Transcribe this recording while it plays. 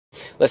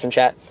Listen,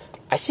 chat.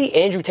 I see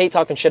Andrew Tate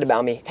talking shit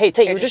about me. Hey,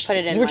 Tate, you were just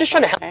trying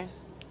to help. Okay.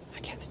 I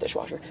can't, this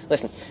dishwasher.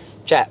 Listen,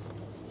 chat.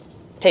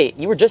 Tate,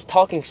 you were just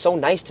talking so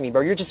nice to me,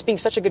 bro. You're just being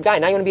such a good guy.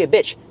 Now you want to be a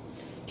bitch.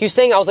 He was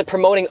saying I was like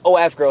promoting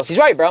OF girls. He's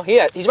right, bro.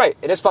 Yeah, he's right.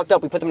 It is fucked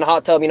up. We put them in a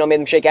hot tub, you know, made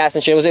them shake ass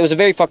and shit. It was a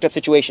very fucked up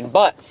situation.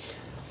 But,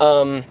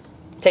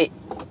 Tate,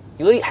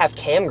 you literally have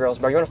cam girls,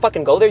 bro. You want to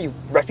fucking go there, you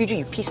refugee,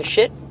 you piece of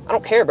shit? I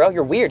don't care, bro.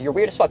 You're weird. You're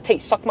weird as fuck.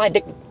 Tate, suck my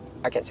dick.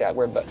 I can't say that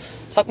word, but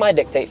suck my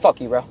dick, Tate.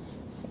 Fuck you, bro.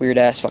 Weird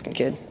ass fucking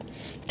kid.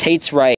 Tate's right.